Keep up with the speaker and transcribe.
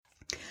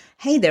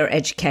Hey there,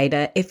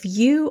 educator. If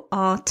you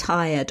are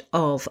tired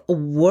of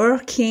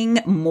working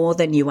more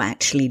than you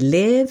actually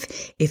live,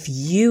 if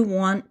you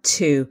want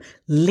to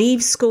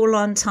leave school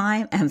on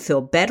time and feel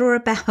better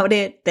about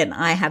it, then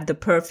I have the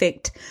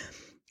perfect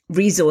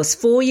resource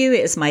for you.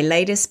 It is my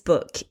latest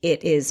book.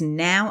 It is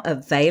now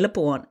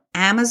available on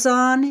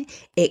Amazon.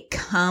 It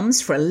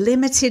comes for a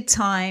limited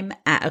time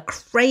at a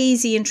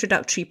crazy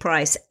introductory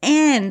price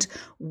and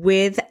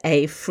with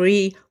a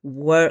free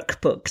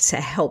workbook to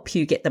help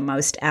you get the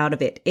most out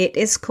of it. It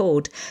is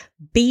called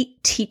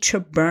Beat Teacher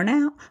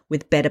Burnout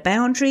with Better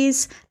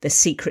Boundaries, The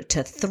Secret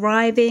to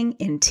Thriving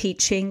in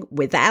Teaching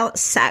Without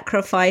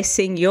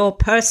Sacrificing Your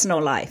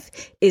Personal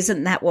Life.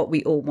 Isn't that what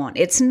we all want?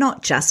 It's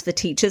not just for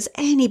teachers,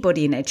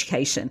 anybody in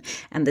education.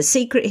 And the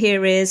secret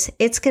here is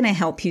it's going to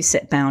help you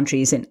set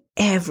boundaries in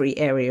every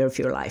area of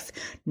your life,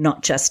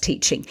 not just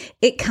teaching.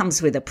 It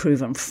comes with a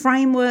proven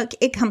framework.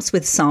 It comes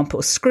with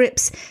sample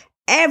scripts.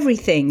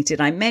 Everything. Did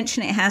I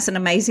mention it has an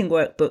amazing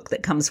workbook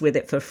that comes with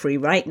it for free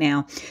right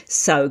now?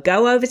 So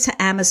go over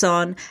to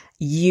Amazon.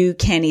 You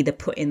can either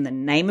put in the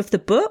name of the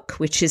book,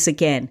 which is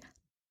again,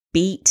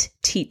 Beat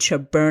Teacher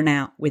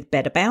Burnout with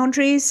Better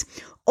Boundaries,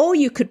 or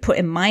you could put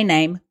in my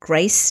name,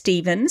 Grace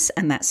Stevens,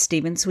 and that's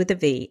Stevens with a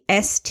V,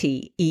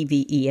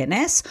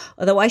 Stevens.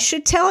 Although I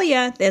should tell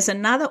you, there's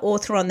another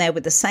author on there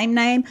with the same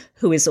name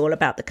who is all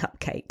about the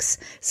cupcakes.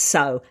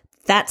 So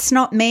that's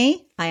not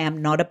me. I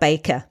am not a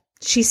baker.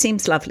 She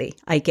seems lovely.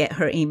 I get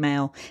her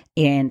email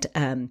and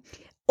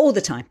all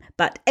the time.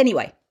 But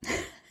anyway,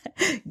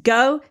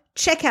 go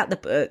check out the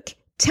book.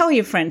 Tell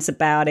your friends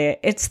about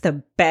it. It's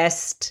the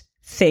best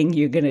thing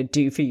you're going to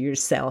do for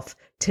yourself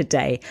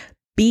today.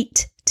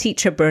 Beat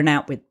Teacher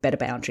Burnout with Better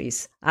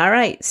Boundaries. All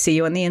right. See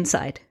you on the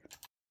inside.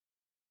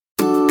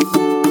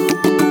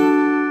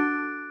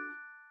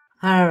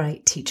 All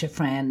right, teacher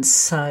friends.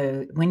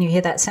 So when you hear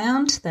that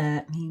sound,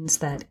 that means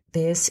that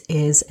this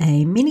is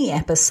a mini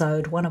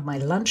episode, one of my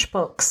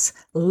Lunchbox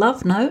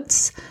love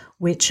notes,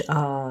 which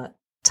are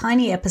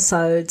tiny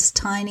episodes,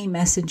 tiny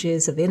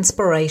messages of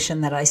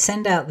inspiration that I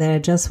send out there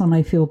just when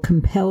I feel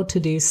compelled to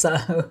do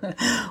so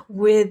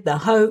with the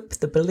hope,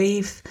 the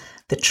belief,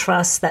 the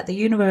trust that the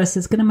universe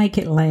is going to make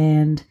it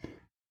land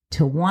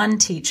to one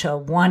teacher,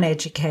 one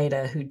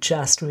educator who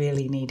just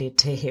really needed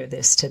to hear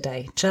this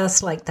today.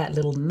 Just like that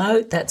little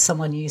note that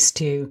someone used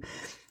to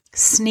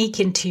sneak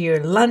into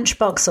your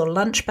lunchbox or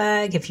lunch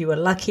bag, if you were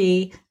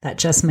lucky, that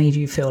just made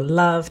you feel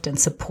loved and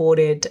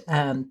supported.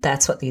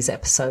 That's what these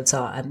episodes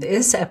are. And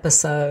this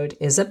episode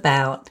is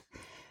about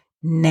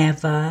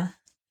never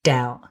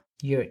doubt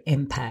your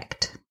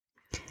impact.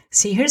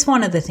 See, here's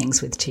one of the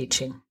things with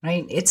teaching,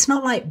 right? It's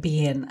not like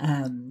being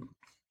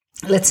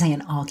let's say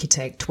an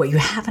architect where you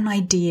have an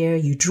idea,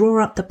 you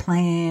draw up the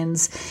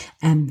plans,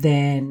 and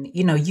then,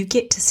 you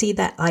get to see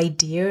that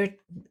idea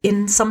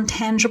in some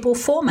tangible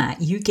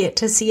format. You get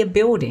to see a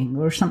building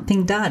or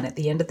something done at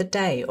the end of the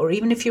day. Or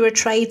even if you're a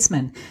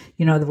tradesman,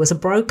 there was a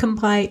broken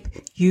pipe,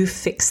 you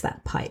fix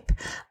that pipe.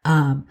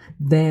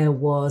 There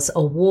was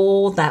a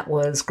wall that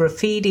was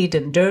graffitied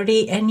and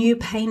dirty and you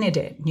painted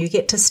it. You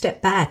get to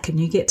step back and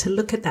you get to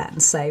look at that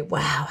and say,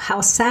 wow, how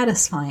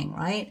satisfying,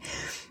 right?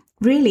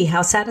 Really,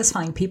 how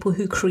satisfying. People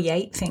who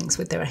create things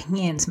with their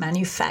hands,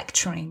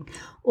 manufacturing,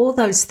 all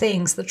those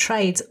things, the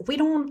trades, we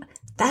don't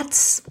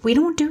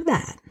do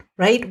that,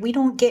 right? We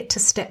don't get to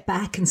step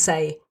back and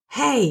say,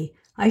 hey,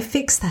 I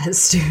fixed that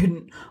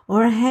student,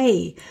 or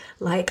hey,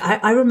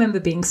 I remember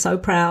being so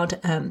proud.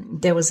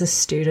 There was a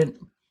student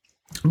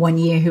one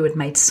year who had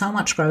made so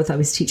much growth. I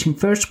was teaching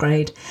first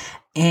grade.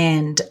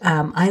 And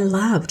I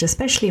loved,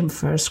 especially in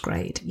first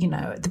grade,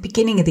 at the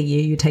beginning of the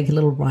year, you take a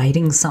little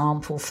writing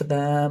sample for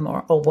them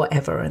or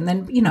whatever. And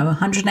then,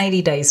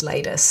 180 days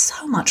later,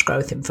 so much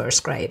growth in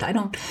first grade.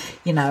 And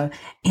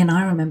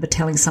I remember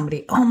telling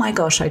somebody, oh my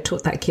gosh, I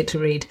taught that kid to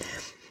read.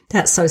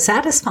 That's so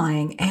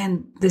satisfying.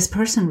 And this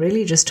person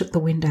really just took the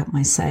wind out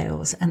my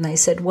sails. And they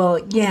said, well,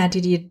 yeah,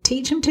 did you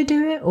teach him to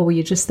do it? Or were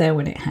you just there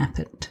when it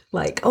happened?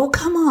 Oh,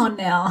 come on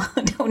now.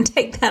 Don't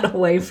take that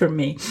away from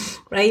me,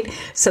 right?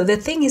 So the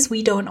thing is,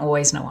 we don't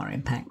always know our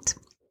impact.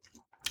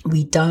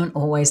 We don't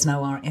always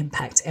know our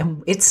impact.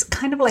 And it's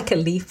kind of like a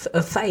leap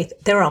of faith.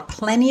 There are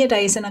plenty of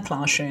days in a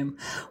classroom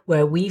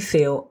where we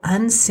feel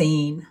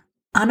unseen,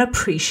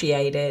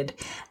 unappreciated,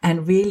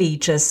 and really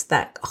just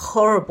that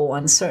horrible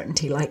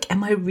uncertainty.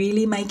 Am I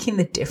really making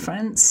the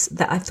difference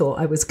that I thought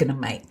I was going to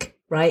make,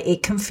 right?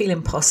 It can feel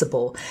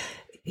impossible.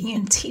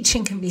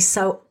 Teaching can be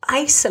so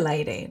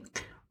isolating,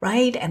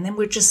 right? And then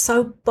we're just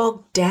so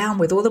bogged down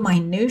with all the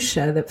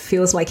minutiae that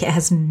feels like it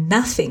has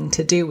nothing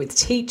to do with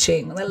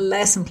teaching, the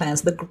lesson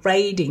plans, the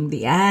grading,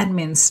 the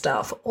admin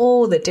stuff,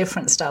 all the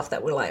different stuff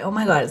that we're like, oh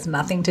my God, it's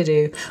nothing to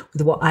do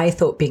with what I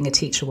thought being a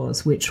teacher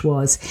was, which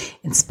was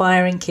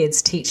inspiring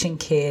kids, teaching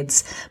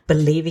kids,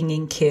 believing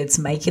in kids,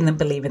 making them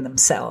believe in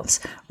themselves,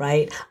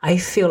 right? I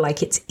feel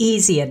like it's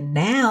easier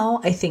now,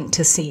 I think,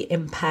 to see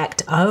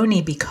impact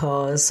only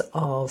because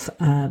of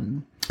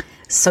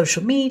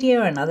social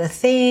media and other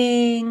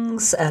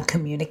things,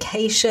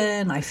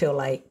 communication. I feel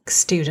like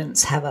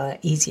students have an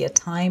easier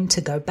time to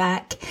go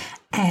back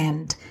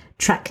and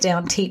track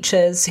down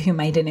teachers who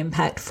made an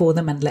impact for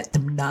them and let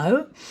them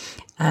know.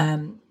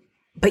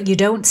 But you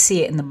don't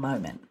see it in the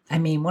moment. I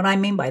mean, what I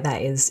mean by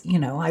that is,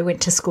 I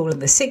went to school in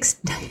the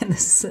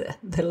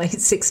late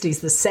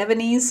 60s, the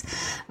 70s,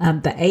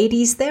 the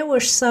 80s. There were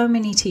so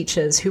many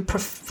teachers who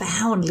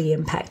profoundly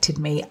impacted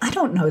me. I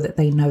don't know that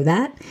they know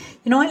that.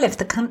 I left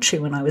the country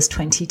when I was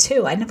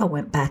 22. I never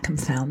went back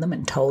and found them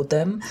and told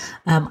them.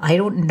 I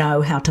don't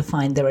know how to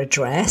find their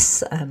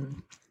address.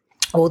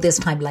 All this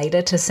time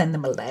later to send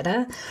them a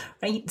letter,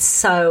 right?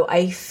 So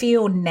I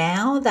feel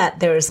now that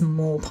there's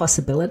more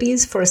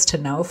possibilities for us to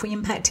know if we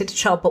impacted a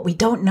child, but we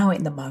don't know it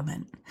in the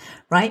moment,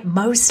 right?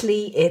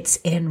 Mostly it's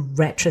in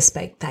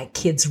retrospect that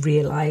kids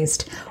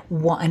realized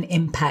what an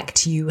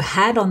impact you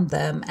had on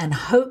them, and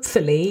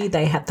hopefully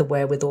they had the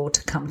wherewithal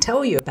to come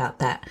tell you about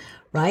that,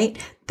 right?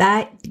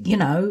 That,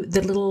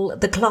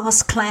 the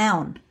class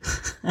clown,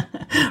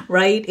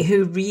 right?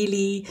 Who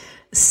really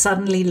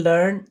suddenly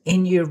learn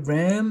in your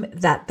room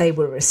that they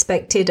were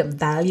respected and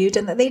valued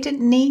and that they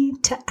didn't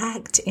need to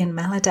act in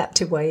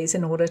maladaptive ways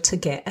in order to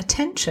get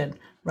attention,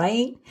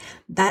 right?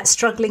 That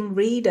struggling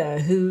reader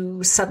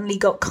who suddenly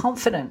got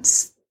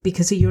confidence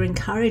because of your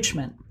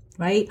encouragement,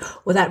 right?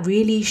 Or that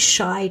really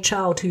shy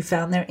child who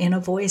found their inner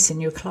voice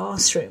in your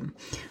classroom,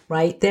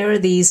 right? There are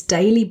these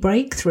daily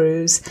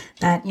breakthroughs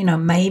that,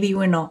 maybe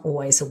we're not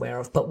always aware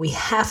of, but we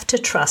have to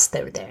trust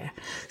they're there.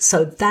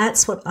 So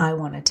that's what I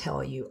want to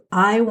tell you.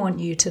 I want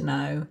you to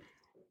know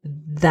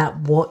that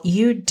what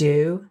you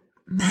do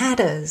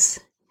matters.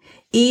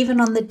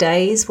 Even on the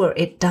days where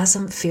it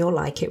doesn't feel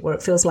like it, where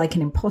it feels like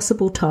an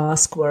impossible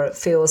task, where it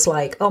feels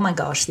like, oh my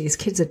gosh, these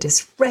kids are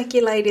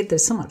dysregulated.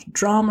 There's so much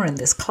drama in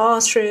this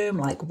classroom.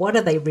 Like, what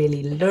are they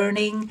really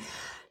learning?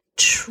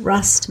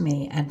 Trust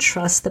me and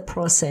trust the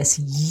process.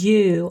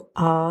 You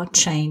are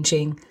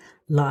changing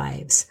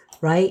lives,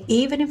 right?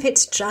 Even if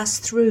it's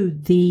just through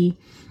the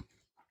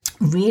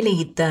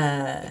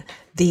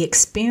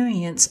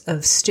experience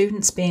of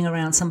students being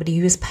around somebody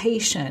who is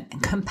patient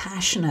and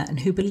compassionate and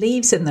who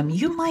believes in them.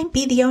 You might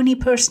be the only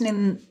person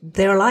in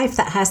their life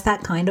that has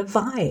that kind of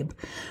vibe,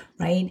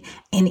 right?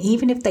 And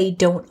even if they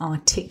don't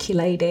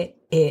articulate it,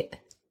 it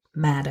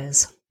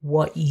matters.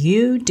 What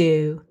you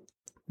do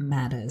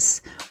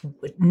matters.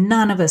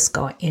 None of us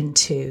got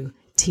into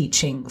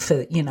teaching for,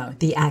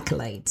 the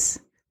accolades,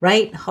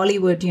 right?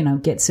 Hollywood,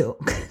 gets it.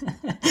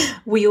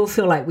 We all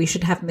feel like we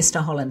should have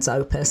Mr. Holland's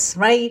opus,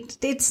 right?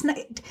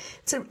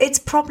 It's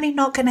probably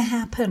not going to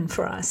happen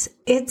for us.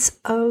 It's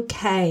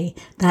okay.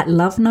 That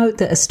love note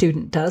that a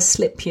student does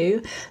slip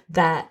you,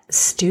 that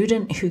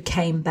student who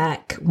came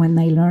back when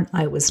they learned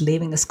I was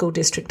leaving the school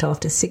district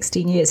after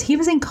 16 years. He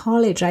was in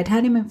college. I'd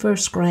had him in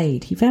first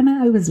grade. He found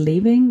out I was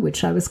leaving,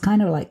 which I was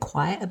kind of like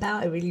quiet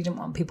about. I really didn't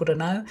want people to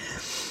know.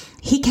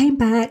 He came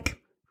back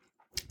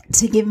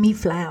to give me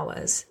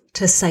flowers,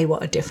 to say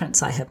what a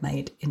difference I have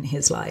made in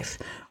his life,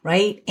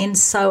 right? And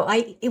so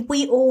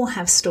we all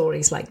have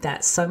stories like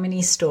that, so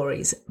many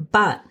stories.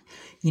 But,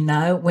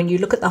 when you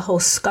look at the whole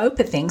scope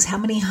of things, how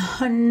many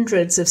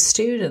hundreds of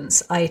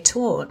students I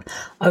taught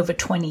over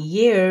 20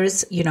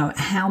 years,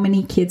 how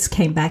many kids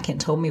came back and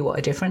told me what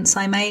a difference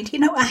I made?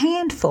 A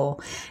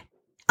handful.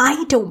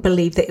 I don't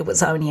believe that it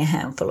was only a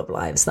handful of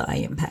lives that I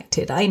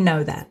impacted. I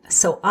know that.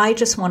 So I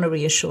just want to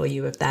reassure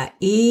you of that.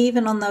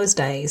 Even on those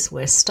days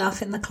where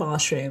stuff in the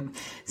classroom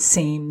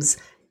seems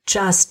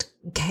just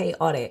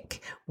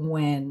chaotic,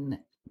 when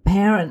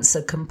parents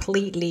are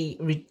completely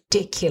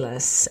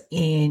ridiculous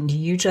and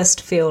you just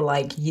feel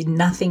like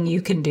nothing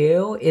you can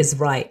do is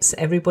right. So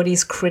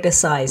everybody's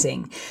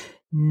criticizing.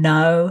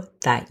 Know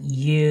that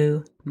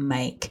you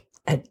make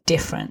a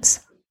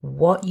difference.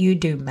 What you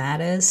do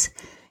matters.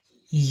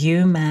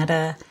 You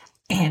matter,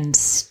 and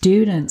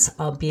students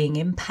are being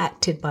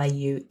impacted by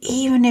you,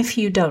 even if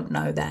you don't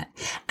know that.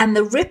 And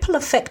the ripple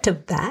effect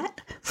of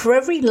that, for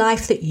every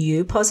life that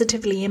you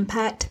positively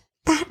impact,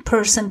 that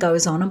person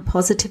goes on and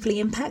positively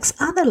impacts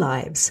other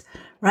lives,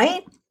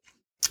 right?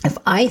 If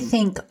I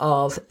think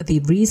of the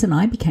reason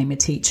I became a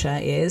teacher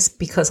is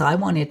because I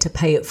wanted to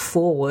pay it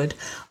forward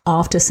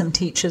after some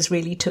teachers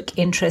really took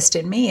interest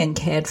in me and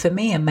cared for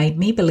me and made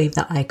me believe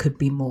that I could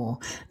be more.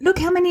 Look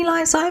how many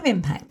lives I've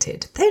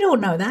impacted. They don't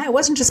know that. It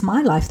wasn't just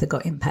my life that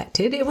got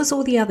impacted. It was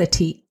all the other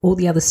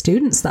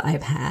students that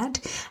I've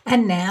had,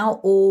 and now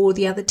all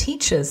the other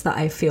teachers that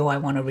I feel I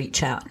want to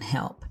reach out and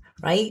help,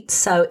 right?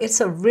 So it's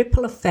a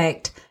ripple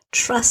effect.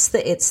 Trust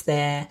that it's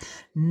there.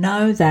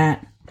 Know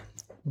that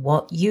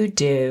what you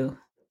do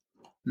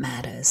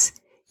matters.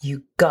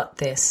 You got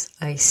this.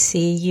 I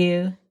see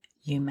you.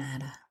 You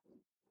matter.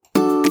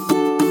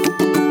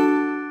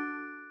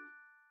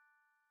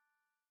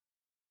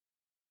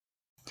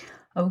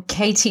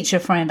 Okay, teacher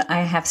friend,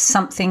 I have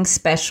something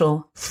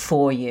special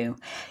for you.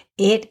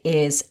 It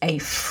is a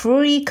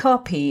free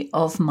copy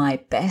of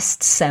my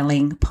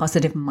best-selling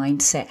Positive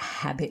Mindset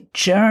Habit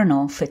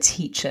Journal for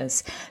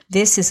teachers.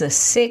 This is a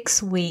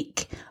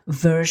 6-week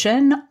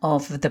version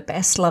of the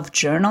Best Love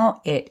Journal.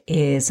 It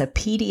is a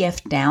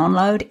PDF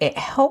download. It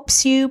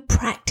helps you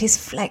practice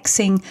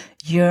flexing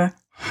your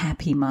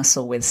happy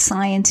muscle with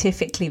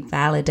scientifically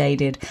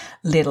validated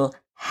little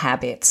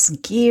habits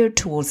geared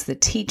towards the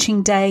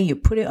teaching day. You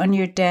put it on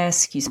your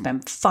desk, you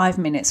spend 5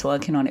 minutes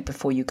working on it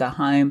before you go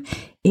home.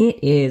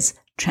 It is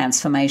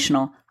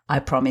transformational, I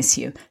promise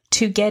you.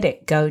 To get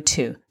it, go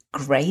to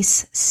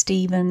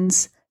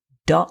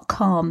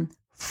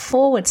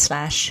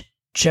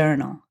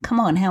gracestevens.com/journal. Come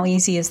on, how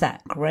easy is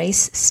that?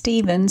 Grace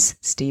Stevens,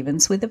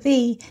 Stevens with a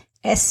V,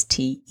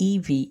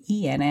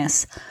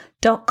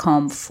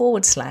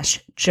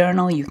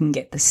 STEVENS.com/journal. You can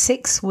get the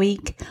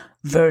 6-week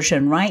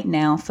version right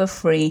now for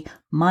free.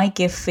 My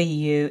gift for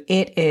you.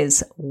 It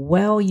is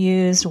well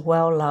used,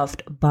 well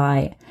loved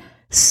by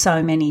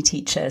so many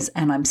teachers,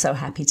 and I'm so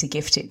happy to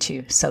gift it to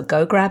you. So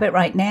go grab it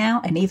right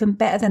now. And even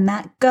better than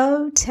that,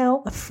 go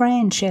tell a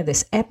friend, share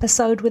this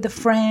episode with a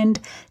friend,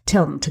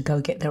 tell them to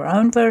go get their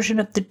own version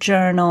of the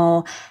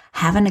journal,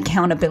 have an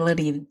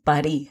accountability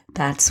buddy.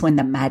 That's when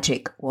the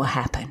magic will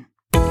happen.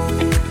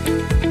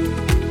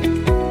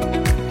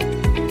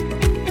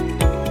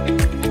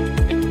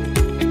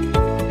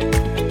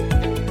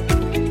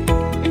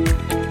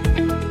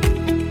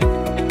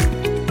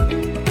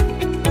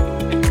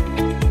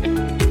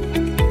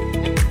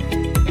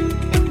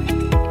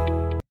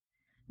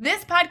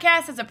 This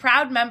podcast is a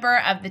proud member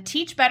of the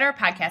Teach Better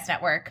Podcast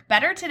Network.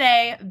 Better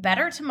today,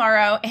 better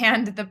tomorrow,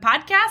 and the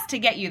podcast to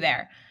get you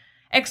there.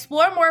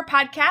 Explore more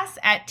podcasts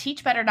at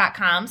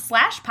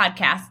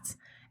teachbetter.com/podcasts,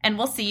 and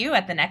we'll see you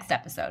at the next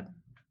episode.